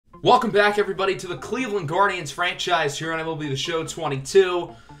Welcome back, everybody, to the Cleveland Guardians franchise here on MLB The Show 22.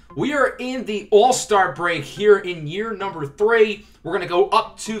 We are in the All-Star break here in year number 3. We're going to go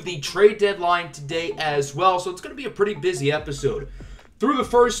up to the trade deadline today as well, so it's going to be a pretty busy episode. Through the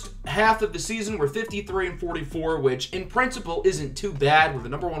first half of the season, we're 53-44, which in principle isn't too bad. We're the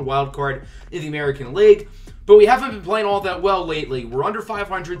number 1 wild card in the American League, but we haven't been playing all that well lately. We're under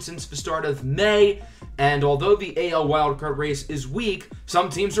 500 since the start of May. And although the AL wildcard race is weak, some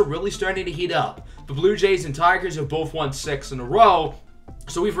teams are really starting to heat up. The Blue Jays and Tigers have both won 6 in a row,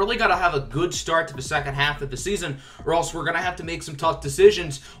 so we've really got to have a good start to the second half of the season, or else we're going to have to make some tough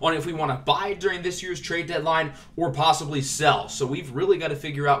decisions on if we want to buy during this year's trade deadline or possibly sell. So we've really got to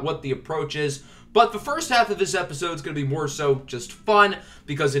figure out what the approach is. But the first half of this episode is going to be more so just fun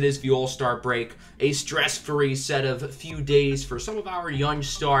because it is the All-Star break, a stress-free set of few days for some of our young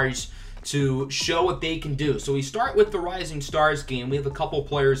stars to show what they can do. So we start with the Rising Stars game. We have a couple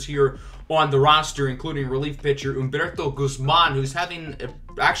players here on the roster, including relief pitcher Humberto Guzman, who's having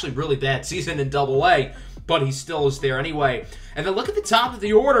a actually really bad season in Double-A, but he still is there anyway. And then look at the top of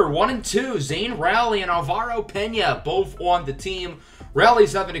the order, 1 and 2, Zane Raleigh and Alvaro Pena, both on the team.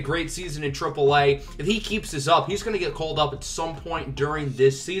 Raleigh's having a great season in Triple-A. If he keeps this up, he's going to get called up at some point during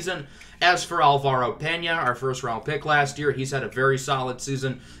this season. As for Alvaro Pena, our first-round pick last year, he's had a very solid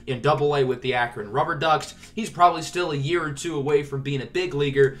season in Double-A with the Akron Rubber Ducks. He's probably still a year or two away from being a big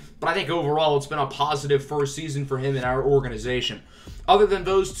leaguer, but I think overall it's been a positive first season for him in our organization. Other than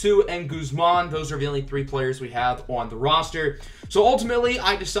those two and Guzman, those are the only 3 players we have on the roster. So ultimately,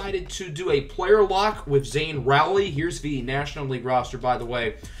 I decided to do a player lock with Zane Raleigh. Here's the National League roster, by the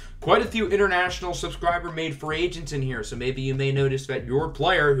way. Quite a few international subscriber-made free agents in here, so maybe you may notice that your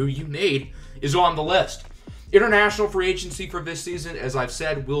player who you made is on the list. International free agency for this season, as I've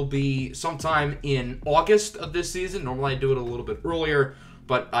said, will be sometime in August of this season. Normally I do it a little bit earlier,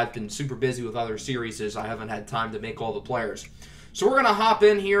 but I've been super busy with other series. I haven't had time to make all the players. So we're going to hop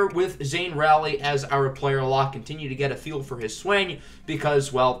in here with Zane Raleigh as our player lock, continue to get a feel for his swing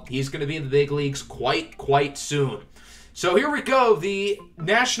because, well, he's going to be in the big leagues quite soon. So here we go, the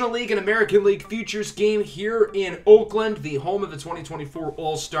National League and American League Futures game here in Oakland, the home of the 2024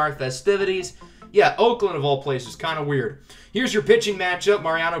 All-Star festivities. Yeah, Oakland of all places, kind of weird. Here's your pitching matchup,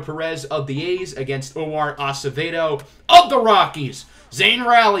 Mariano Perez of the A's against Omar Acevedo of the Rockies. Zane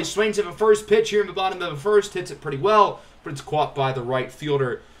Raleigh swings at the first pitch here in the bottom of the first, hits it pretty well, but it's caught by the right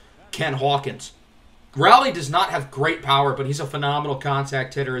fielder, Ken Hawkins. Raleigh does not have great power, but he's a phenomenal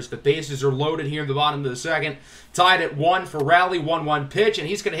contact hitter as the bases are loaded here in the bottom of the second. Tied at 1 for Raleigh, 1-1 pitch, and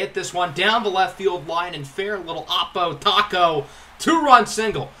he's going to hit this one down the left field line and fair little Oppo Taco. 2-run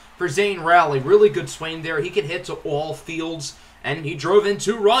single for Zane Raleigh. Really good swing there. He can hit to all fields, and he drove in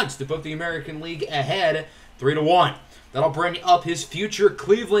 2 runs to put the American League ahead 3-1. That'll bring up his future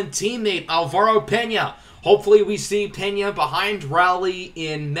Cleveland teammate, Alvaro Pena. Hopefully we see Pena behind Raleigh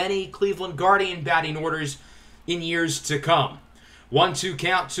in many Cleveland Guardian batting orders in years to come. 1-2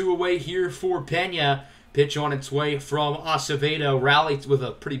 count, 2 away here for Pena. Pitch on its way from Acevedo. Raleigh with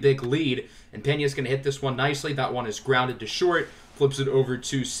a pretty big lead, and Pena's going to hit this one nicely. That one is grounded to short. Flips it over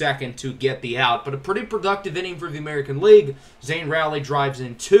to second to get the out. But a pretty productive inning for the American League. Zane Raleigh drives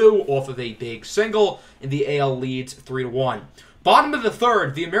in 2 off of a big single, and the AL leads 3-1. Bottom of the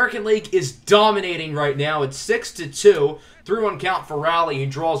third, the American League is dominating right now. It's 6-2. 3-1 count for Raleigh. He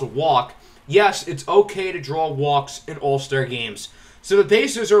draws a walk. Yes, it's okay to draw walks in All-Star games. So the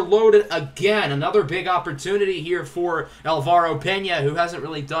bases are loaded again. Another big opportunity here for Alvaro Pena, who hasn't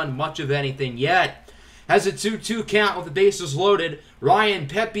really done much of anything yet. Has a 2-2 count with the bases loaded. Ryan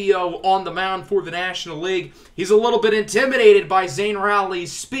Pepiot on the mound for the National League. He's a little bit intimidated by Zane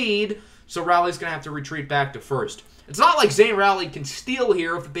Raleigh's speed, so Raleigh's going to have to retreat back to first. It's not like Zane Raleigh can steal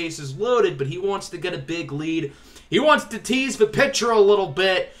here if the base is loaded, but he wants to get a big lead. He wants to tease the pitcher a little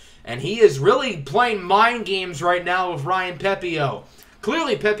bit, and he is really playing mind games right now with Ryan Pepiot.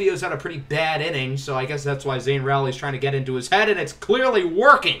 Clearly, Pepiot's had a pretty bad inning, so I guess that's why Zane Raleigh's trying to get into his head, and it's clearly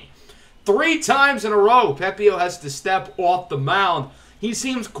working. 3 times in a row, Pepiot has to step off the mound. He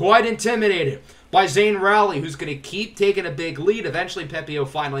seems quite intimidated by Zane Raleigh, who's going to keep taking a big lead. Eventually, Pepiot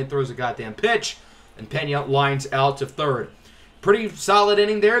finally throws a goddamn pitch, and Pena lines out to third. Pretty solid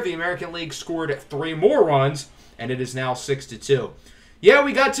inning there. The American League scored 3 more runs, and it is now 6-2. Yeah,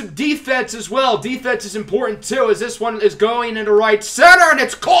 we got some defense as well. Defense is important too, as this one is going into right center, and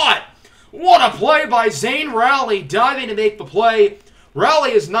it's caught! What a play by Zane Raleigh, diving to make the play.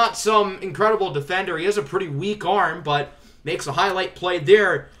 Raleigh is not some incredible defender. He has a pretty weak arm, but makes a highlight play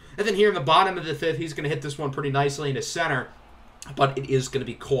there. And then here in the bottom of the 5th, he's going to hit this one pretty nicely into center, but it is going to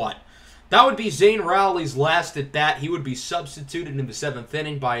be caught. That would be Zane Rowley's last at bat. He would be substituted in the 7th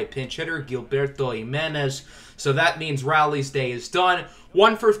inning by a pinch hitter, Gilberto Jimenez. So that means Rowley's day is done.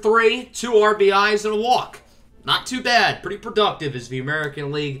 1 for 3, 2 RBIs, and a walk. Not too bad. Pretty productive as the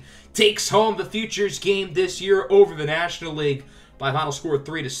American League takes home the Futures game this year over the National League by a final score of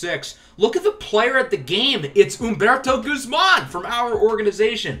 3-6. Look at the player at the game. It's Humberto Guzman from our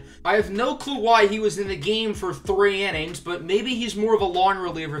organization. I have no clue why he was in the game for 3 innings, but maybe he's more of a long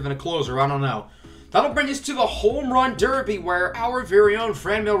reliever than a closer. I don't know. That'll bring us to the Home Run Derby, where our very own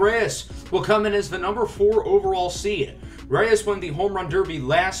Franmil Reyes will come in as the number 4 overall seed. Reyes won the Home Run Derby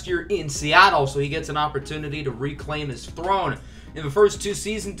last year in Seattle, so he gets an opportunity to reclaim his throne. In the first 2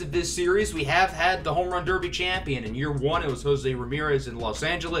 seasons of this series, we have had the Home Run Derby champion. In year 1, it was Jose Ramirez in Los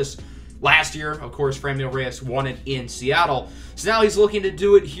Angeles. Last year, of course, Franmil Reyes won it in Seattle. So now he's looking to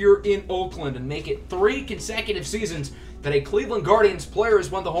do it here in Oakland and make it 3 consecutive seasons that a Cleveland Guardians player has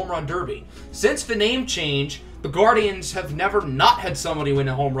won the Home Run Derby. Since the name change, the Guardians have never not had somebody win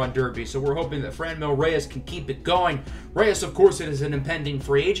a Home Run Derby, so we're hoping that Franmil Reyes can keep it going. Reyes, of course, is an impending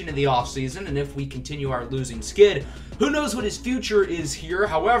free agent in the offseason, and if we continue our losing skid, who knows what his future is here.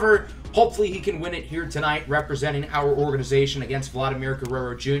 However, hopefully he can win it here tonight, representing our organization against Vladimir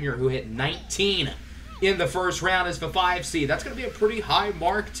Guerrero Jr., who hit 19 in the first round as the 5 seed. That's going to be a pretty high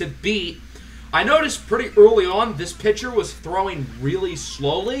mark to beat. I noticed pretty early on this pitcher was throwing really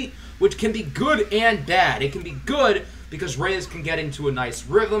slowly, which can be good and bad. It can be good because Reyes can get into a nice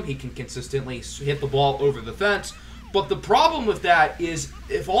rhythm. He can consistently hit the ball over the fence. But the problem with that is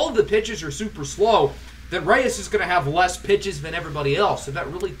if all of the pitches are super slow, then Reyes is going to have less pitches than everybody else. So that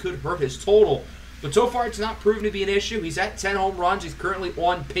really could hurt his total. But so far, it's not proven to be an issue. He's at 10 home runs. He's currently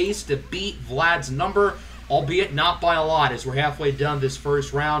on pace to beat Vlad's number, albeit not by a lot, as we're halfway done this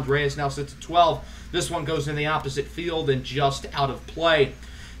first round. Reyes now sits at 12. This one goes in the opposite field and just out of play.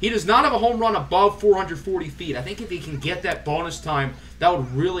 He does not have a home run above 440 feet. I think if he can get that bonus time, that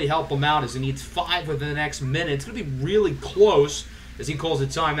would really help him out, as he needs 5 within the next minute. It's going to be really close as he calls a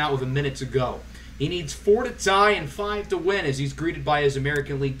timeout with a minute to go. He needs 4 to tie and 5 to win as he's greeted by his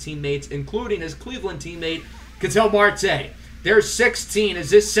American League teammates, including his Cleveland teammate, Ketel Marte. There's 16. Is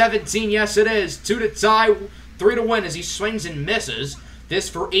this 17? Yes, it is. 2 to tie, 3 to win as he swings and misses. This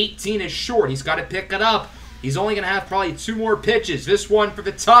for 18 is short. He's got to pick it up. He's only going to have probably 2 more pitches. This one for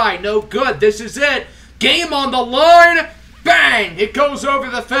the tie. No good. This is it. Game on the line. Bang! It goes over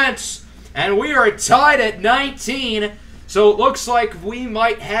the fence. And we are tied at 19. So it looks like we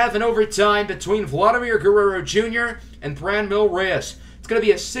might have an overtime between Vladimir Guerrero Jr. and Franmil Reyes. It's going to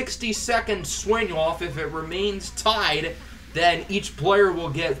be a 60-second swing off. If it remains tied, then each player will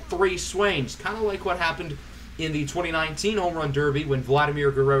get 3 swings. Kind of like what happened in the 2019 Home Run Derby when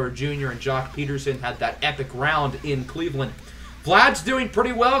Vladimir Guerrero Jr. and Jock Peterson had that epic round in Cleveland. Vlad's doing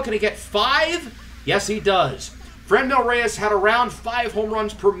pretty well. Can he get 5? Yes, he does. Franmil Reyes had around 5 home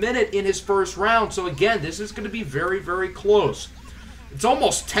runs per minute in his first round, so again, this is going to be very, very close. It's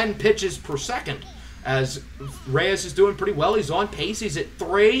almost 10 pitches per second, as Reyes is doing pretty well. He's on pace. He's at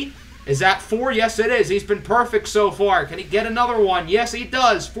 3. Is that 4? Yes, it is. He's been perfect so far. Can he get another one? Yes, he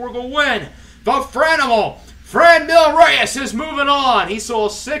does. For the win. But Franmil Reyes is moving on. He saw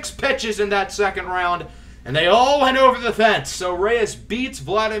 6 pitches in that second round, and they all went over the fence. So Reyes beats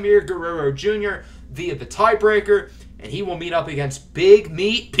Vladimir Guerrero Jr. via the tiebreaker, and he will meet up against Big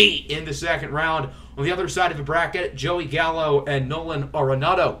Meat Pete in the second round. On the other side of the bracket, Joey Gallo and Nolan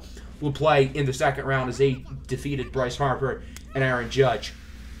Arenado will play in the second round as they defeated Bryce Harper and Aaron Judge.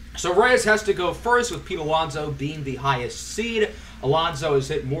 So Reyes has to go first, with Pete Alonso being the highest seed. Alonso has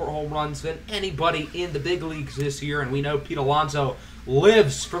hit more home runs than anybody in the big leagues this year, and we know Pete Alonso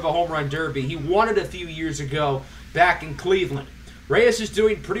lives for the Home Run Derby. He won it a few years ago back in Cleveland. Reyes is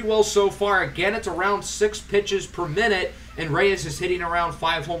doing pretty well so far. Again, it's around 6 pitches per minute, and Reyes is hitting around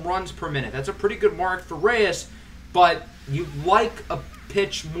 5 home runs per minute. That's a pretty good mark for Reyes, but you like a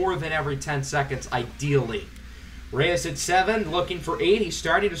pitch more than every 10 seconds, ideally. Reyes at 7, looking for 8. He's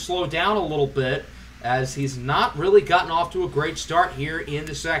starting to slow down a little bit, as he's not really gotten off to a great start here in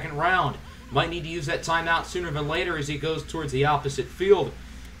the second round. Might need to use that timeout sooner than later as he goes towards the opposite field.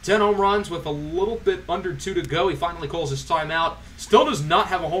 10 home runs with a little bit under 2 to go. He finally calls his timeout. Still does not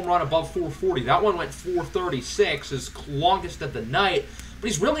have a home run above 440. That one went 436, his longest of the night. But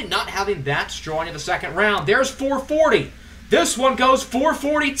he's really not having that strong in the second round. There's 440. This one goes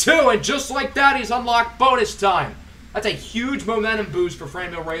 442, and just like that, he's unlocked bonus time. That's a huge momentum boost for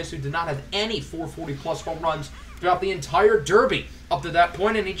Franmil Reyes, who did not have any 440-plus home runs throughout the entire Derby up to that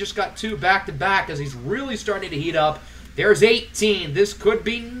point, and he just got 2 back-to-back as he's really starting to heat up. There's 18. This could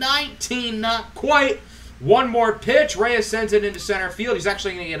be 19. Not quite. One more pitch. Reyes sends it into center field. He's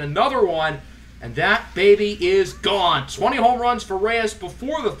actually going to get another one. And that baby is gone. 20 home runs for Reyes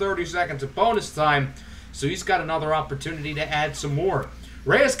before the 30 seconds of bonus time. So he's got another opportunity to add some more.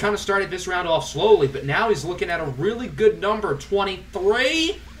 Reyes kind of started this round off slowly, but now he's looking at a really good number,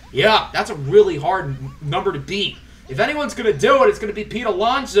 23. Yeah, that's a really hard number to beat. If anyone's going to do it, it's going to be Pete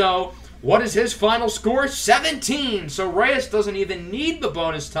Alonso. What is his final score? 17. So Reyes doesn't even need the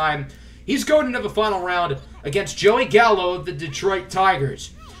bonus time. He's going into the final round against Joey Gallo of the Detroit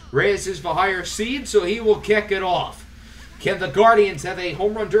Tigers. Reyes is the higher seed, so he will kick it off. Can the Guardians have a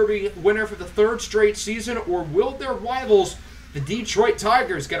home run derby winner for the third straight season, or will their rivals, the Detroit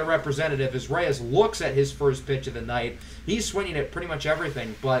Tigers, get a representative as Reyes looks at his first pitch of the night? He's swinging at pretty much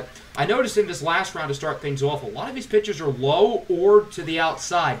everything, but I noticed in this last round to start things off, a lot of these pitches are low or to the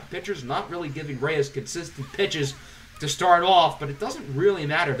outside. Pitchers not really giving Reyes consistent pitches to start off, but it doesn't really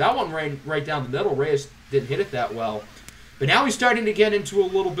matter. That one right down the middle, Reyes didn't hit it that well. But now he's starting to get into a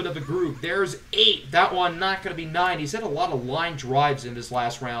little bit of a groove. There's 8. That one not going to be 9. He's had a lot of line drives in this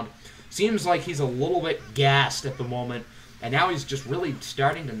last round. Seems like he's a little bit gassed at the moment. And now he's just really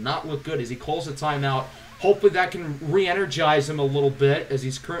starting to not look good as he calls a timeout. Hopefully that can re-energize him a little bit as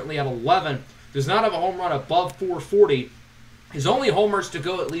he's currently at 11. Does not have a home run above 440. His only homers to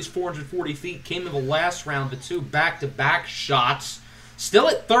go at least 440 feet came in the last round, the 2 back-to-back shots. Still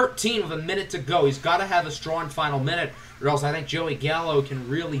at 13 with a minute to go. He's got to have a strong final minute, or else I think Joey Gallo can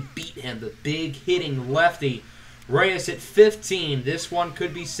really beat him, the big hitting lefty. Reyes at 15. This one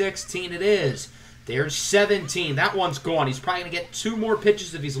could be 16. It is. There's 17. That one's gone. He's probably going to get 2 more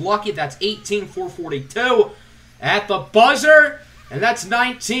pitches if he's lucky. That's 18, 442 at the buzzer. And that's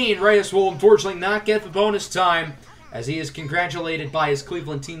 19. Reyes will unfortunately not get the bonus time, as he is congratulated by his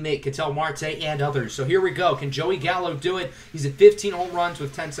Cleveland teammate Ketel Marte and others. So here we go. Can Joey Gallo do it? He's at 15 home runs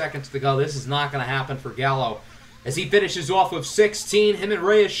with 10 seconds to go. This is not going to happen for Gallo. As he finishes off with 16, him and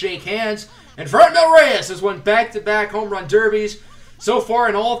Reyes shake hands. And Franmil Reyes has won back-to-back home run derbies. So far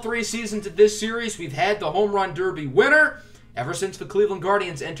in all 3 seasons of this series, we've had the home run derby winner. Ever since the Cleveland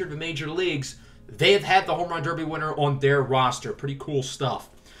Guardians entered the major leagues, they have had the home run derby winner on their roster. Pretty cool stuff.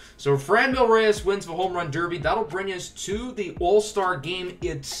 So Franmil Reyes wins the home run derby. That'll bring us to the All-Star game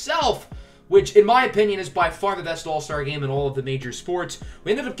itself, which in my opinion is by far the best All-Star game in all of the major sports.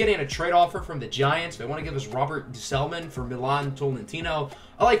 We ended up getting a trade offer from the Giants. They want to give us Robert Gesellman for Milan Tolentino.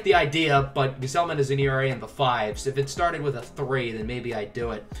 I like the idea, but Gesellman is an ERA in the 5s. If it started with a 3, then maybe I'd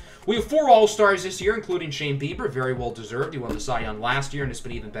do it. We have 4 All-Stars this year, including Shane Bieber, very well deserved. He won the Cy Young last year, and it's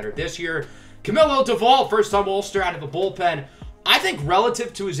been even better this year. Camilo Doval, first-time All-Star out of the bullpen. I think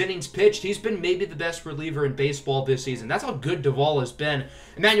relative to his innings pitched, he's been maybe the best reliever in baseball this season. That's how good Doval has been.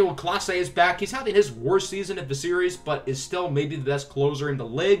 Emmanuel Clase is back. He's having his worst season of the series, but is still maybe the best closer in the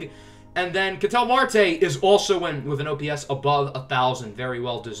league. And then Ketel Marte is also in with an OPS above 1,000. Very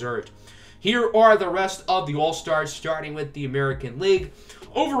well deserved. Here are the rest of the All-Stars, starting with the American League.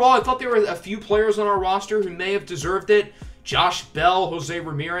 Overall, I thought there were a few players on our roster who may have deserved it. Josh Bell, Jose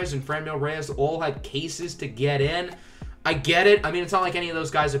Ramirez, and Franmil Reyes all had cases to get in. I get it. I mean, it's not like any of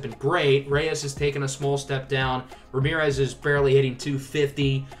those guys have been great. Reyes has taken a small step down. Ramirez is barely hitting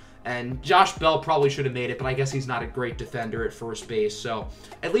 250. And Josh Bell probably should have made it, but I guess he's not a great defender at first base. So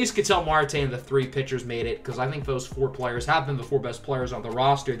at least Ketel Marte and the 3 pitchers made it, because I think those 4 players have been the 4 best players on the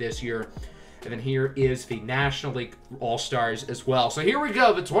roster this year. And then here is the National League All-Stars as well. So here we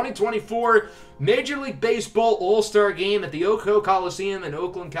go, the 2024 Major League Baseball All-Star Game at the Oco Coliseum in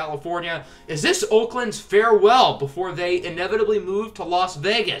Oakland, California. Is this Oakland's farewell before they inevitably move to Las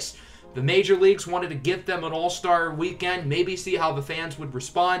Vegas? The major leagues wanted to give them an All-Star weekend, maybe see how the fans would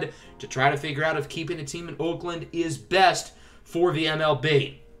respond to try to figure out if keeping a team in Oakland is best for the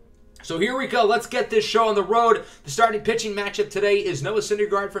MLB. So here we go. Let's get this show on the road. The starting pitching matchup today is Noah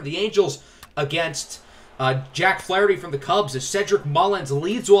Syndergaard from the Angels against Jack Flaherty from the Cubs, as Cedric Mullins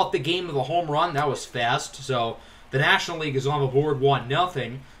leads off the game with a home run. That was fast. So the National League is on the board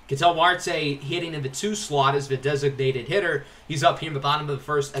 1-0. Ketel Marte hitting in the 2 slot as the designated hitter. He's up here in the bottom of the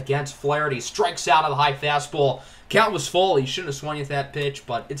first against Flaherty. Strikes out of the high fastball. Count was full. He shouldn't have swung at that pitch,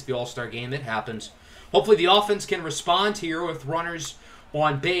 but it's the All-Star game. It happens. Hopefully the offense can respond here with runners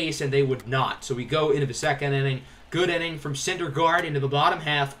on base, and they would not. So we go into the second inning. Good inning from Syndergaard into the bottom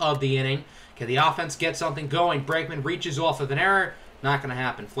half of the inning. Can the offense get something going? Bregman reaches off of an error. Not going to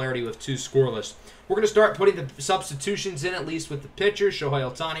happen. Flaherty with 2 scoreless. We're going to start putting the substitutions in, at least with the pitchers. Shohei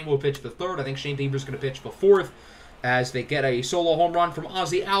Ohtani will pitch the 3rd. I think Shane Bieber's going to pitch the 4th. as they get a solo home run from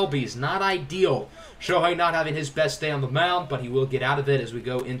Ozzie Albies. Not ideal. Shohei not having his best day on the mound, but he will get out of it as we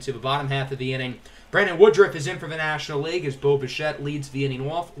go into the bottom half of the inning. Brandon Woodruff is in for the National League as Bo Bichette leads the inning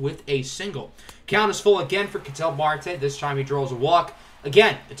off with a single. Count is full again for Ketel Marte. This time he draws a walk.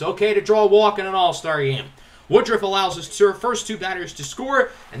 Again, it's okay to draw a walk in an All-Star game. Woodruff allows his first two batters to score,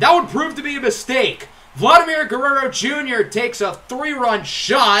 and that would prove to be a mistake. Vladimir Guerrero Jr. takes a 3-run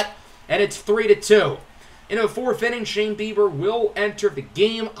shot, and it's 3-2. In the fourth inning, Shane Bieber will enter the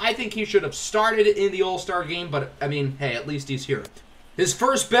game. I think he should have started in the All-Star game, but, I mean, hey, at least he's here. His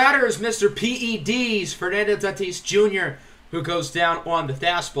first batter is Mr. PEDs, Fernando Tatis Jr., who goes down on the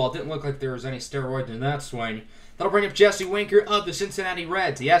fastball. Didn't look like there was any steroid in that swing. That'll bring up Jesse Winker of the Cincinnati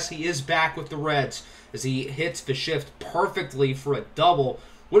Reds. Yes, he is back with the Reds as he hits the shift perfectly for a double.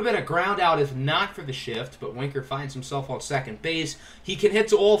 Would have been a ground out if not for the shift, but Winker finds himself on second base. He can hit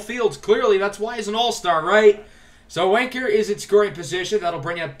to all fields, clearly. That's why he's an all-star, right? So Winker is in scoring position. That'll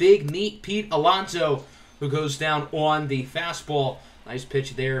bring up Big Meat Pete Alonso, who goes down on the fastball. Nice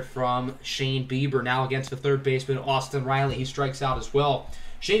pitch there from Shane Bieber. Now against the third baseman, Austin Riley. He strikes out as well.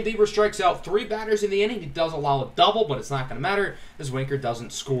 Shane Bieber strikes out 3 batters in the inning. He does allow a double, but it's not going to matter as Winker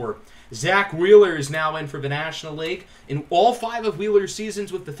doesn't score. Zach Wheeler is now in for the National League. In all 5 of Wheeler's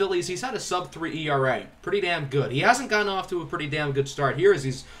seasons with the Phillies, he's had a sub-3 ERA. Pretty damn good. He hasn't gotten off to a pretty damn good start here as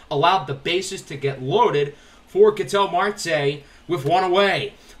he's allowed the bases to get loaded for Ketel Marte with 1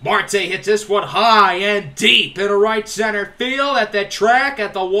 away. Marte hits this one high and deep into right center field at the track,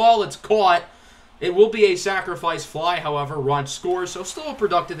 at the wall. It's caught. It will be a sacrifice fly, however. Run scores, so still a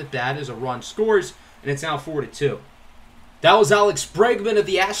productive at bat as a run scores, and it's now 4-2. That was Alex Bregman of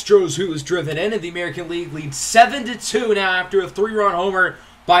the Astros who was driven in, and the American League leads 7-2 now after a 3-run homer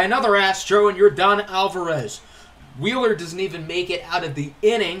by another Astro, and Yordan Alvarez. Wheeler doesn't even make it out of the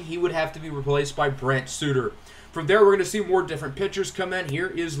inning. He would have to be replaced by Brent Suter. From there, we're going to see more different pitchers come in. Here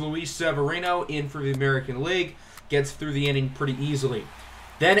is Luis Severino in for the American League. Gets through the inning pretty easily.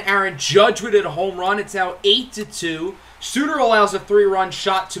 Then Aaron Judge would hit a home run. It's now 8-2. Suter allows a 3-run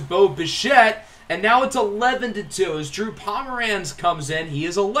shot to Bo Bichette. And now it's 11-2 as Drew Pomeranz comes in. He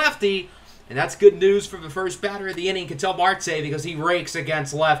is a lefty. And that's good news for the first batter of the inning, Ketel Marte, because he rakes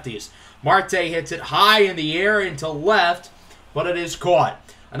against lefties. Marte hits it high in the air into left, but it is caught.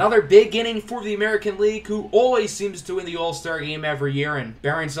 Another big inning for the American League, who always seems to win the All-Star game every year, and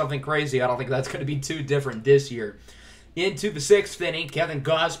bearing something crazy, I don't think that's going to be too different this year. Into the 6th inning, Kevin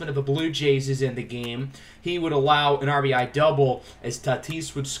Gausman of the Blue Jays is in the game. He would allow an RBI double as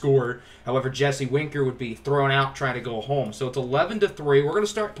Tatis would score. However, Jesse Winker would be thrown out trying to go home. So it's 11-3. We're going to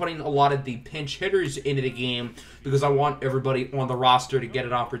start putting a lot of the pinch hitters into the game because I want everybody on the roster to get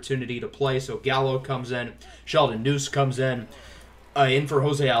an opportunity to play. So Gallo comes in, Sheldon Noose comes in. In for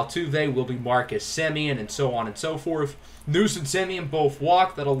Jose Altuve will be Marcus Semien, and so on and so forth. Noose and Semien both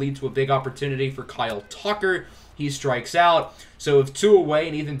walk. That'll lead to a big opportunity for Kyle Tucker. He strikes out. So with 2 away,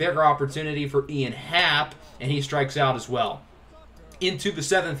 an even bigger opportunity for Ian Happ, and he strikes out as well. Into the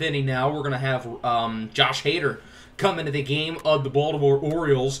 7th inning now, we're going to have Josh Hader come into the game of the Baltimore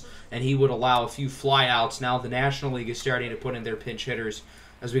Orioles, and he would allow a few flyouts. Now the National League is starting to put in their pinch hitters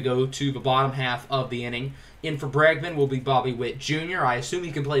as we go to the bottom half of the inning. In for Bregman will be Bobby Witt Jr. I assume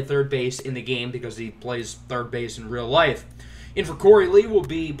he can play third base in the game because he plays third base in real life. In for Corey Lee will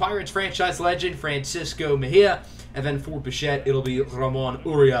be Pirates franchise legend Francisco Mejia. And then for Bichette, it'll be Ramon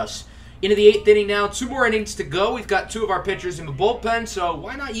Urias. Into the 8th inning now. 2 more innings to go. We've got 2 of our pitchers in the bullpen, so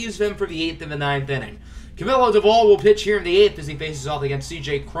why not use them for the 8th and the 9th inning? Camilo Duvall will pitch here in the 8th as he faces off against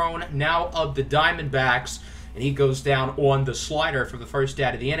C.J. Cron, now of the Diamondbacks. And he goes down on the slider for the first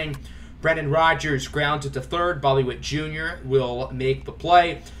out of the inning. Brendan Rodgers grounded to third. Bobby Witt Jr. will make the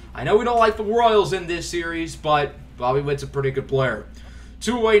play. I know we don't like the Royals in this series, but Bobby Witt's a pretty good player.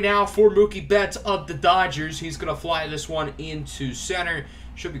 2 away now for Mookie Betts of the Dodgers. He's going to fly this one into center.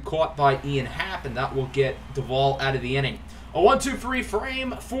 Should be caught by Ian Happ, and that will get Duvall out of the inning. A 1-2-3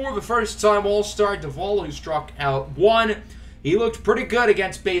 frame for the first-time All-Star Duvall, who struck out 1. He looked pretty good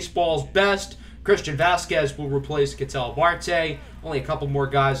against baseball's best. Christian Vasquez will replace Ketel Marte. Only a couple more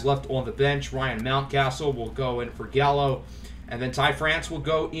guys left on the bench. Ryan Mountcastle will go in for Gallo. And then Ty France will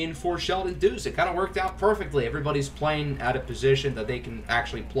go in for Sheldon Deuce. It kind of worked out perfectly. Everybody's playing at a position that they can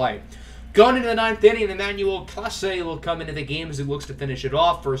actually play. Going into the 9th inning, Emmanuel Clase will come into the game as he looks to finish it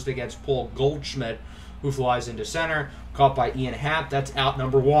off. First against Paul Goldschmidt, who flies into center. Caught by Ian Happ. That's out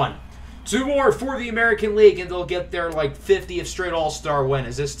number 1. 2 more for the American League, and they'll get their, 50th straight All-Star win,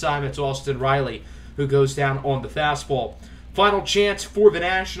 as this time it's Austin Riley who goes down on the fastball. Final chance for the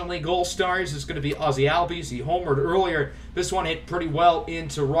National League All-Stars is going to be Ozzie Albies. He homered earlier. This one hit pretty well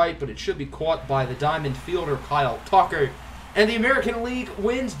into right, but it should be caught by the diamond fielder Kyle Tucker. And the American League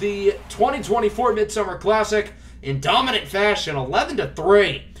wins the 2024 Midsummer Classic in dominant fashion,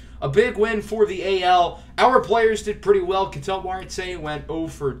 11-3. A big win for the AL. Our players did pretty well. Ketel Marte went 0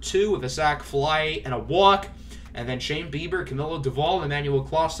 for 2 with a sac fly and a walk. And then Shane Bieber, Camilo Doval, and Emmanuel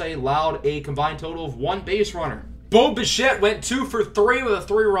Clase allowed a combined total of 1 base runner. Bo Bichette went 2 for 3 with a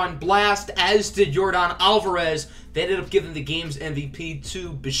 3-run blast, as did Yordan Alvarez. They ended up giving the game's MVP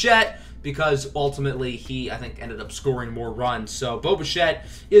to Bichette because ultimately he, I think, ended up scoring more runs. So Bo Bichette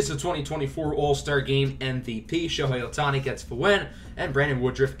is the 2024 All-Star Game MVP. Shohei Ohtani gets the win, and Brandon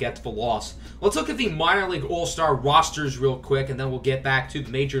Woodruff gets the loss. Let's look at the minor league All-Star rosters real quick, and then we'll get back to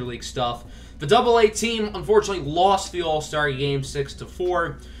the major league stuff. The AA team, unfortunately, lost the All-Star Game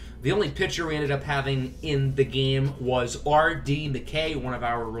 6-4. The only pitcher we ended up having in the game was R.D. McKay, one of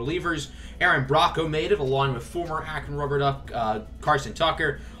our relievers. Aaron Bracco made it, along with former Akron Rubber Duck Carson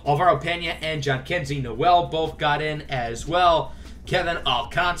Tucker. Alvaro Pena and John Kenzie Noel both got in as well. Kevin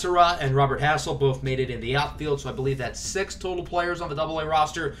Alcantara and Robert Hassel both made it in the outfield, so I believe that's 6 total players on the AA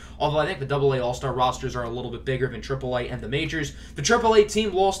roster, although I think the AA All-Star rosters are a little bit bigger than AAA and the majors. The AAA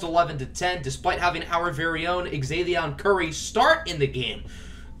team lost 11-10, despite having our very own Xavier Curry start in the game.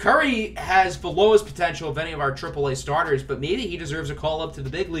 Curry has the lowest potential of any of our AAA starters, but maybe he deserves a call-up to the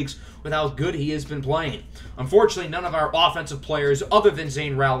big leagues with how good he has been playing. Unfortunately, none of our offensive players other than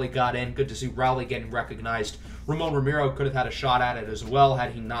Zane Rowley got in. Good to see Rowley getting recognized. Ramon Ramiro could have had a shot at it as well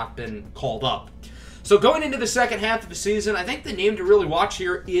had he not been called up. So going into the second half of the season, I think the name to really watch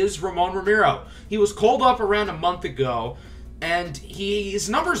here is Ramon Ramiro. He was called up around a month ago, and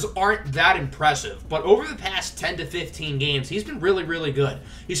his numbers aren't that impressive, but over the past 10 to 15 games, he's been really, really good.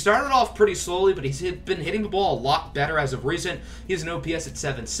 He started off pretty slowly, but he's been hitting the ball a lot better as of recent. He has an OPS at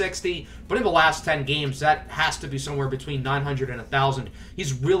 760, but in the last 10 games, that has to be somewhere between 900 and 1,000.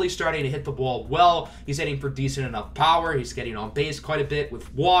 He's really starting to hit the ball well. He's hitting for decent enough power. He's getting on base quite a bit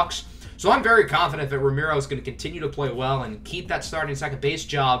with walks. So I'm very confident that Ramiro is going to continue to play well and keep that starting second base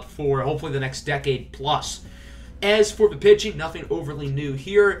job for hopefully the next decade plus. As for the pitching, nothing overly new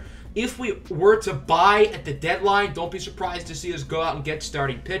here. If we were to buy at the deadline, don't be surprised to see us go out and get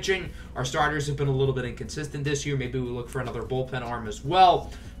starting pitching. Our starters have been a little bit inconsistent this year. Maybe we look for another bullpen arm as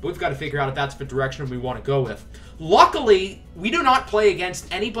well. But we've got to figure out if that's the direction we want to go with. Luckily, we do not play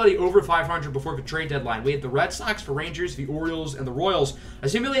against anybody over 500 before the trade deadline. We had the Red Sox, the Rangers, the Orioles, and the Royals. I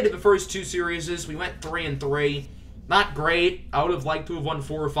simulated the first 2 series. We went 3-3. Not great. I would have liked to have won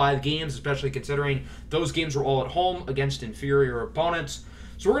 4 or 5 games, especially considering those games were all at home against inferior opponents.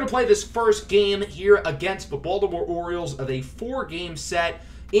 So we're going to play this first game here against the Baltimore Orioles of a 4-game set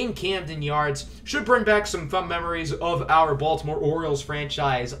in Camden Yards. Should bring back some fun memories of our Baltimore Orioles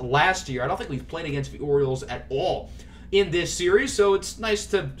franchise last year. I don't think we've played against the Orioles at all in this series, so it's nice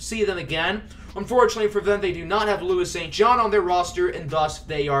to see them again. Unfortunately for them, they do not have Louis St. John on their roster, and thus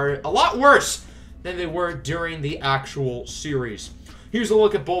they are a lot worse than they were during the actual series. Here's a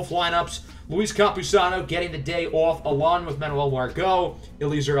look at both lineups. Luis Campusano getting the day off along with Manuel Margot,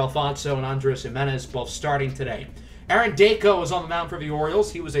 Eliezer Alfonso, and Andres Jimenez both starting today. Aaron Dayco is on the mound for the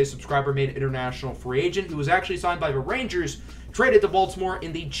Orioles. He was a subscriber-made international free agent who was actually signed by the Rangers, traded to Baltimore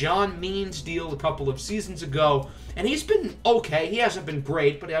in the John Means deal a couple of seasons ago, and he's been okay. He hasn't been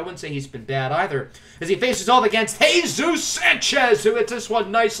great, but I wouldn't say he's been bad either, as he faces off against Jesus Sanchez, who hits this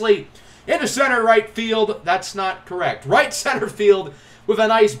one nicely into center right field. That's not correct. Right center field with a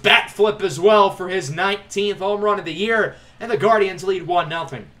nice bat flip as well for his 19th home run of the year, and the Guardians lead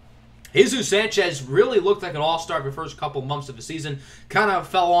 1-0. Jesus Sanchez really looked like an all-star the first couple months of the season. Kind of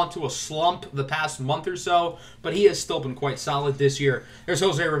fell onto a slump the past month or so, but he has still been quite solid this year. There's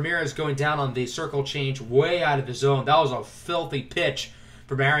Jose Ramirez going down on the circle change way out of the zone. That was a filthy pitch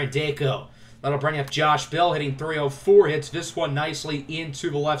from Aaron Dayco. That'll bring up Josh Bell hitting 304. Hits this one nicely into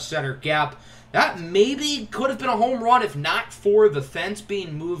the left center gap. That maybe could have been a home run if not for the fence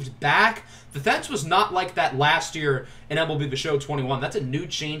being moved back. The fence was not like that last year in MLB The Show 21. That's a new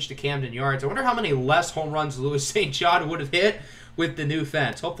change to Camden Yards. I wonder how many less home runs Louis St. John would have hit with the new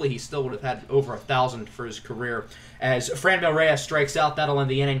fence. Hopefully he still would have had over 1,000 for his career. As Franmil Reyes strikes out, that'll end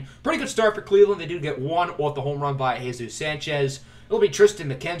the inning. Pretty good start for Cleveland. They do get one off the home run by Jesus Sanchez. It'll be Tristan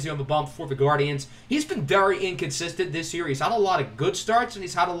McKenzie on the bump for the Guardians. He's been very inconsistent this year. He's had a lot of good starts, and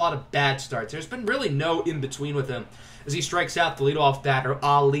he's had a lot of bad starts. There's been really no in-between with him as he strikes out the leadoff batter,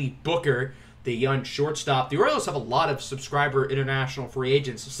 Ali Booker, the young shortstop. The Orioles have a lot of subscriber international free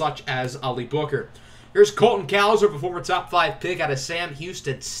agents, such as Ali Booker. Here's Colton Cowser, the former top 5 pick out of Sam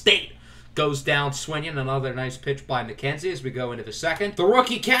Houston State. goes down swinging. Another nice pitch by McKenzie as we go into the second. The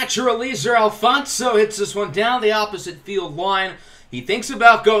rookie catcher, Eliezer Alfonso, hits this one down the opposite field line. He thinks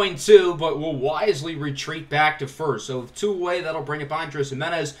about going two, but will wisely retreat back to first. So with two away, that'll bring up Andres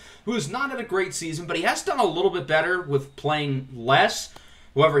Jimenez, who has not had a great season, but he has done a little bit better with playing less.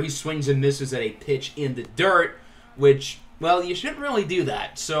 However, he swings and misses at a pitch in the dirt, which, well, you shouldn't really do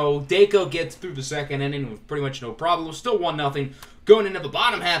that. So Dayco gets through the second inning with pretty much no problem. Still 1-0 going into the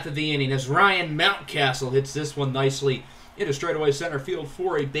bottom half of the inning as Ryan Mountcastle hits this one nicely into straightaway center field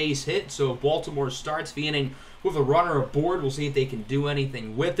for a base hit. So Baltimore starts the inning with a runner aboard. We'll see if they can do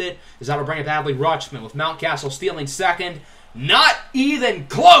anything with it, as that'll bring up Adley Rutschman with Mountcastle stealing second. Not even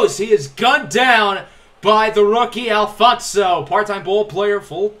close. He is gunned down by the rookie Alfonso. Part-time ball player,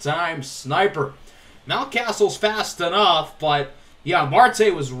 full-time sniper. Mountcastle's fast enough, but yeah,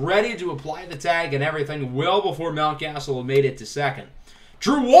 Marte was ready to apply the tag and everything well before Mountcastle made it to second.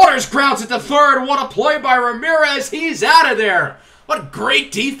 Drew Waters grounds it to third. What a play by Ramirez. He's out of there. What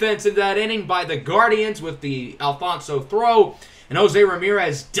great defense in that inning by the Guardians with the Alfonso throw. And Jose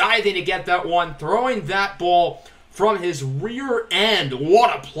Ramirez diving to get that one, throwing that ball from his rear end.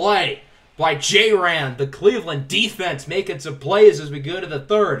 What a play by J-Ran. The Cleveland defense making some plays as we go to the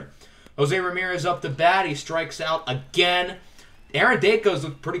third. Jose Ramirez up to bat. He strikes out again. Aaron Dayco's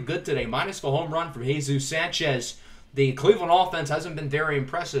looked pretty good today, minus the home run from Jesus Sanchez. The Cleveland offense hasn't been very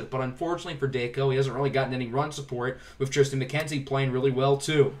impressive, but unfortunately for Dayco, he hasn't really gotten any run support, with Tristan McKenzie playing really well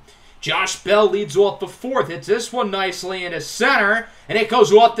too. Josh Bell leads off the fourth, hits this one nicely into center, and it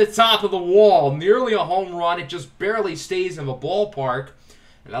goes off the top of the wall. Nearly a home run. It just barely stays in the ballpark.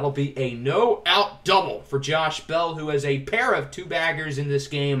 And that'll be a no-out double for Josh Bell, who has a pair of two-baggers in this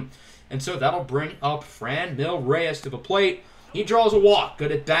game. And so that'll bring up Franmil Reyes to the plate. He draws a walk.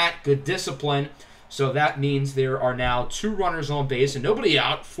 Good at bat, good discipline. So that means there are now two runners on base and nobody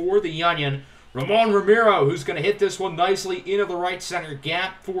out for the Onion. Ramon Ramiro, who's going to hit this one nicely into the right center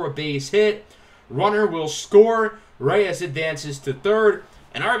gap for a base hit. Runner will score. Reyes advances to third.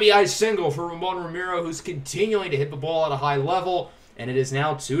 An RBI single for Ramon Ramiro, who's continuing to hit the ball at a high level. And it is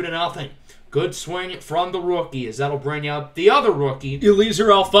now 2-0. Good swing from the rookie, as that'll bring up the other rookie,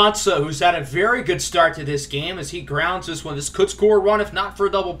 Eliezer Alfonso, who's had a very good start to this game as he grounds this one. This could score a run if not for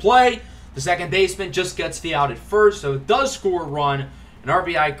a double play. The second baseman just gets the out at first, so it does score a run. An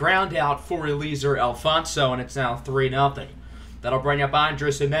RBI ground out for Eliezer Alfonso, and it's now 3-0. That'll bring up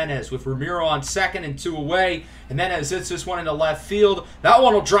Andres Jimenez with Ramiro on second and two away. Jimenez hits this one into left field. That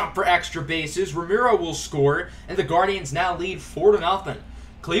one will drop for extra bases. Ramiro will score, and the Guardians now lead 4-0.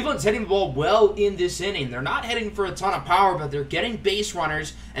 Cleveland's hitting the ball well in this inning. They're not hitting for a ton of power, but they're getting base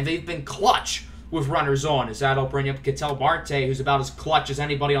runners, and they've been clutch with runners on, as that'll bring up Ketel Marte, who's about as clutch as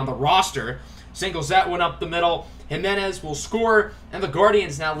anybody on the roster. Singles that one up the middle. Jimenez will score, and the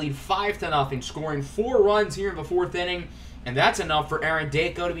Guardians now lead 5-0, scoring 4 runs here in the fourth inning, and that's enough for Aaron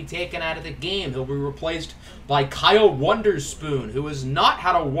Dayco to be taken out of the game. He'll be replaced by Kyle Wonderspoon, who has not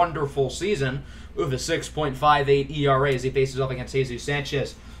had a wonderful season, with a 6.58 ERA as he faces off against Jesus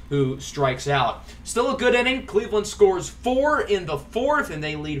Sanchez, who strikes out. Still a good inning. Cleveland scores 4 in the fourth, and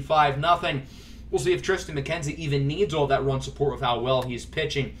they lead 5-0. We'll see if Tristan McKenzie even needs all that run support with how well he's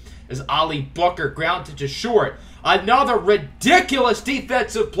pitching, as Ali Booker grounded to short. Another ridiculous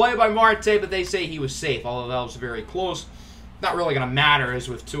defensive play by Marte, but they say he was safe, although that was very close. Not really going to matter, as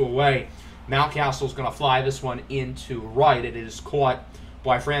with 2 away, Mountcastle's going to fly this one into right. It is caught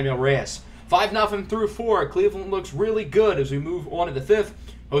by Franmil Reyes. 5-0 through 4. Cleveland looks really good as we move on to the fifth.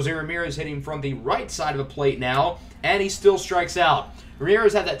 Jose Ramirez hitting from the right side of the plate now, and he still strikes out.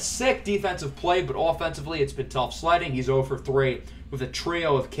 Ramirez had that sick defensive play, but offensively it's been tough sledding. He's 0 for 3 with a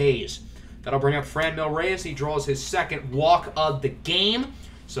trio of Ks. That'll bring up Franmil Reyes. He draws his second walk of the game.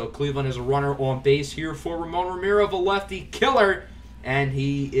 So Cleveland has a runner on base here for Ramon Ramiro, the lefty killer. And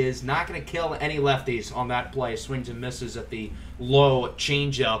he is not going to kill any lefties on that play. Swings and misses at the low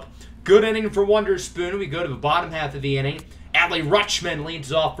changeup. Good inning for Wonderspoon. We go to the bottom half of the inning. Adley Rutschman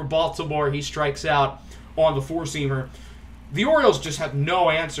leads off for Baltimore. He strikes out on the four-seamer. The Orioles just have no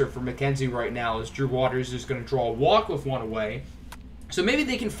answer for McKenzie right now, as Drew Waters is going to draw a walk with 1 away. So maybe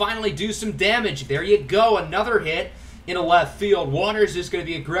they can finally do some damage. There you go, another hit in a left field. Waters is going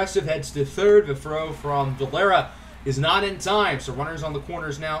to be aggressive, heads to third. The throw from Valera is not in time, so runners on the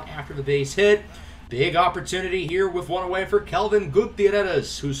corners now after the base hit. Big opportunity here with 1 away for Kelvin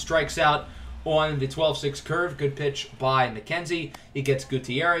Gutierrez, who strikes out on the 12-6 curve. Good pitch by McKenzie. He gets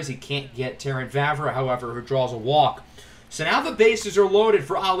Gutierrez. He can't get Terran Vavra, however, who draws a walk. So now the bases are loaded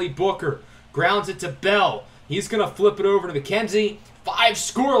for Ali Booker. Grounds it to Bell. He's going to flip it over to McKenzie. 5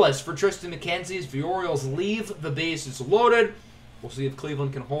 scoreless for Tristan McKenzie as the Orioles leave the bases loaded. We'll see if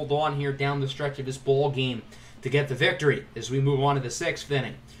Cleveland can hold on here down the stretch of this ball game to get the victory as we move on to the 6th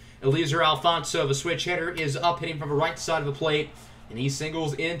inning. Eliezer Alfonso, the switch hitter, is up hitting from the right side of the plate, and he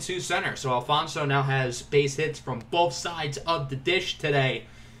singles into center. So Alfonso now has base hits from both sides of the dish today.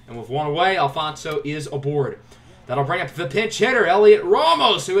 And with one away, Alfonso is aboard. That'll bring up the pinch hitter, Elliot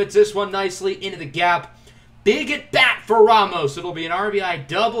Ramos, who hits this one nicely into the gap. Big at bat for Ramos. It'll be an RBI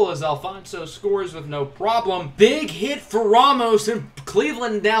double as Alfonso scores with no problem. Big hit for Ramos, and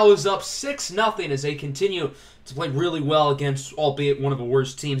Cleveland now is up 6-0 as they continue to play really well against, albeit one of the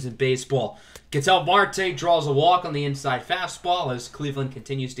worst teams in baseball. Ketel Marte draws a walk on the inside fastball as Cleveland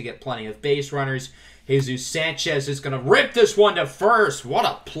continues to get plenty of base runners. Jesus Sanchez is going to rip this one to first. What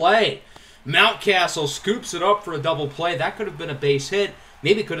a play. Mountcastle scoops it up for a double play. That could have been a base hit.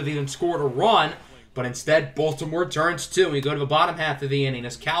 Maybe could have even scored a run. But instead, Baltimore turns 2. We go to the bottom half of the inning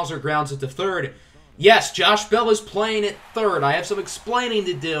as Kowser grounds it to third. Yes, Josh Bell is playing at third. I have some explaining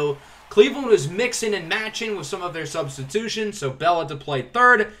to do. Cleveland was mixing and matching with some of their substitutions, so Bell had to play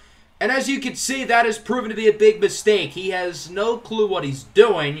third. And as you can see, that has proven to be a big mistake. He has no clue what he's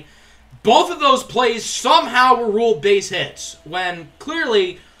doing. Both of those plays somehow were ruled base hits, when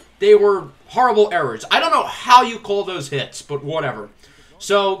clearly they were horrible errors. I don't know how you call those hits, but whatever.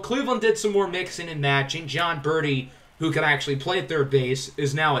 So Cleveland did some more mixing and matching. John Birdie, who can actually play third base,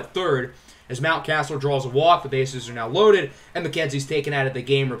 is now at third. As Mountcastle draws a walk, the bases are now loaded, and McKenzie's taken out of the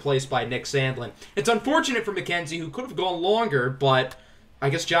game, replaced by Nick Sandlin. It's unfortunate for McKenzie, who could have gone longer, but I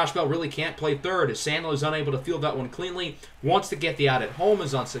guess Josh Bell really can't play third, as Sandlin is unable to field that one cleanly, wants to get the out at home,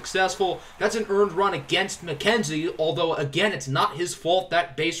 is unsuccessful. That's an earned run against McKenzie, although, again, it's not his fault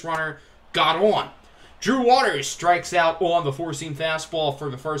that base runner got on. Drew Waters strikes out on the four-seam fastball for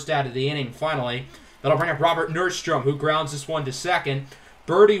the first out of the inning, finally. That'll bring up Robert Nordstrom, who grounds this one to second.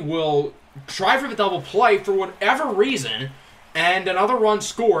 Birdie will try for the double play for whatever reason, and another run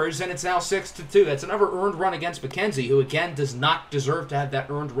scores, and it's now 6-2. That's another earned run against McKenzie, who, again, does not deserve to have that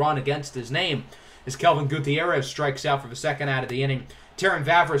earned run against his name, as Kelvin Gutierrez strikes out for the second out of the inning. Terrin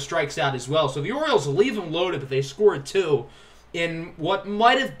Vavra strikes out as well. So the Orioles leave him loaded, but they scored 2 in what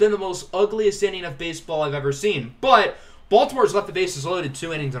might have been the most ugliest inning of baseball I've ever seen. But Baltimore's left the bases loaded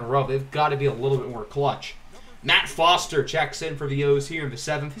 2 innings in a row. They've got to be a little bit more clutch. Matt Foster checks in for the O's here in the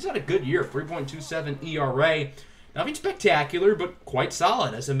 7th. He's had a good year, 3.27 ERA. Nothing spectacular, but quite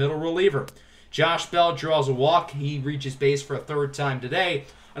solid as a middle reliever. Josh Bell draws a walk. He reaches base for a third time today.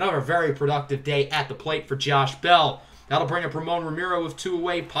 Another very productive day at the plate for Josh Bell. That'll bring up Ramon Ramiro with 2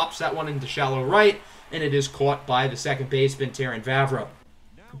 away. Pops that one into shallow right, and it is caught by the second baseman, Terrin Vavra.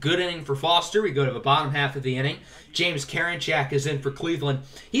 Good inning for Foster. We go to the bottom half of the inning. James Karinchak is in for Cleveland.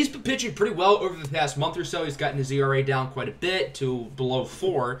 He's been pitching pretty well over the past month or so. He's gotten his ERA down quite a bit to below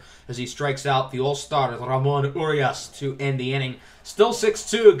 4 as he strikes out the All-Star Ramon Urias to end the inning. Still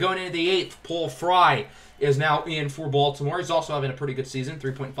 6-2 going into the 8th. Paul Fry is now in for Baltimore. He's also having a pretty good season,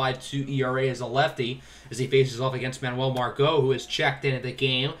 3.52 ERA as a lefty, as he faces off against Manuel Margot, who is checked into the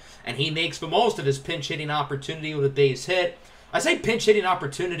game, and he makes the most of his pinch-hitting opportunity with a base hit. I say pinch-hitting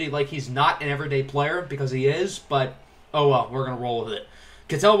opportunity like he's not an everyday player, because he is, but oh well, we're going to roll with it.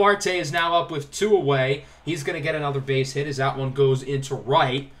 Ketel Marte is now up with 2 away. He's going to get another base hit as that one goes into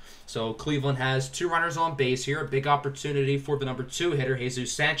right. So Cleveland has 2 runners on base here. A big opportunity for the number 2 hitter,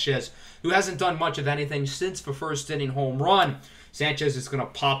 Jesus Sanchez, who hasn't done much of anything since the first inning home run. Sanchez is going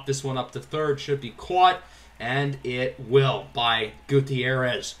to pop this one up to third. Should be caught, and it will by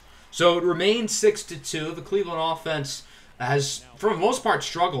Gutierrez. So it remains 6-2. The Cleveland offense has, for the most part,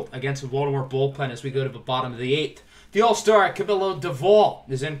 struggled against the Baltimore bullpen as we go to the bottom of the 8th. The All-Star, Camilo Duvall,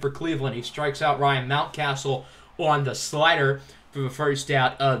 is in for Cleveland. He strikes out Ryan Mountcastle on the slider for the first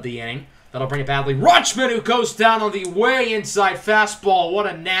out of the inning. That'll bring it Adley Rutschman, who goes down on the way inside fastball. What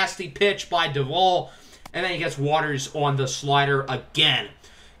a nasty pitch by Duvall. And then he gets Waters on the slider again.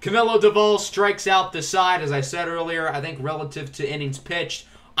 Camilo Duvall strikes out the side, as I said earlier. I think relative to innings pitched,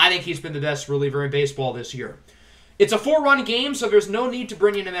 I think he's been the best reliever in baseball this year. It's a 4-run game, so there's no need to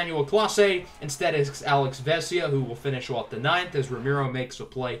bring in Emmanuel Clase. Instead, it's Alex Vesia, who will finish off the 9th as Ramiro makes a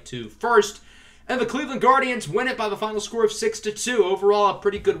play to first. And the Cleveland Guardians win it by the final score of 6-2. Overall, a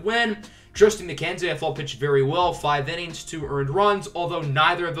pretty good win. Tristan McKenzie, I thought, pitched very well. 5 innings, 2 earned runs, although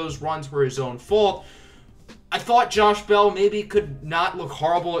neither of those runs were his own fault. I thought Josh Bell maybe could not look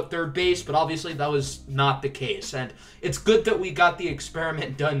horrible at third base, but obviously that was not the case. And it's good that we got the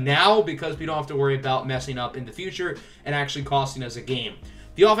experiment done now because we don't have to worry about messing up in the future and actually costing us a game.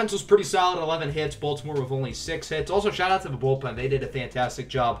 The offense was pretty solid, 11 hits. Baltimore with only 6 hits. Also, shout out to the bullpen. They did a fantastic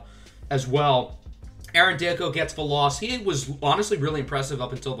job as well. Aaron Dicko gets the loss. He was honestly really impressive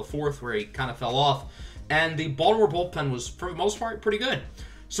up until the 4th where he kind of fell off. and the Baltimore bullpen was, for the most part, pretty good.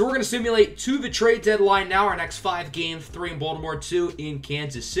 So we're going to simulate to the trade deadline now, our next 5 games, 3 in Baltimore, 2 in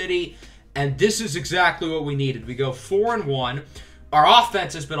Kansas City. And this is exactly what we needed. We go 4-1. Our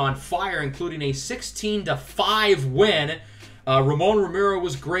offense has been on fire, including a 16-5 win. Ramon Romero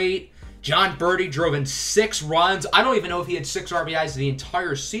was great. John Birdie drove in 6 runs. I don't even know if he had 6 RBIs the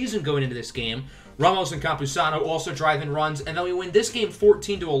entire season going into this game. Ramos and Campusano also driving runs. And then we win this game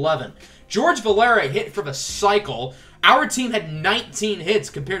 14-11. George Valera hit for the cycle. Our team had 19 hits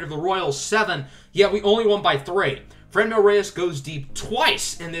compared to the Royals' 7, yet we only won by 3. Franmil Reyes goes deep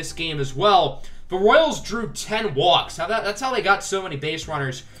twice in this game as well. The Royals drew 10 walks. Now that's how they got so many base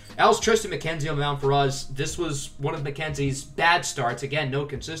runners. That was Tristan McKenzie on the mound for us. This was one of McKenzie's bad starts. Again, no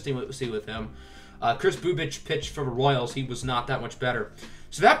consistency with him. Chris Bubic pitched for the Royals. He was not that much better.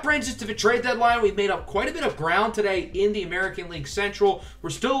 So that brings us to the trade deadline. We've made up quite a bit of ground today in the American League Central. We're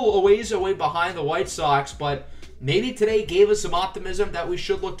still a ways away behind the White Sox, but maybe today gave us some optimism that we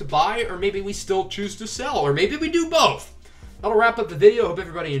should look to buy, or maybe we still choose to sell, or maybe we do both. That'll wrap up the video. Hope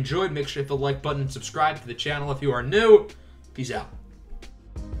everybody enjoyed. Make sure to hit the like button and subscribe to the channel if you are new. Peace out.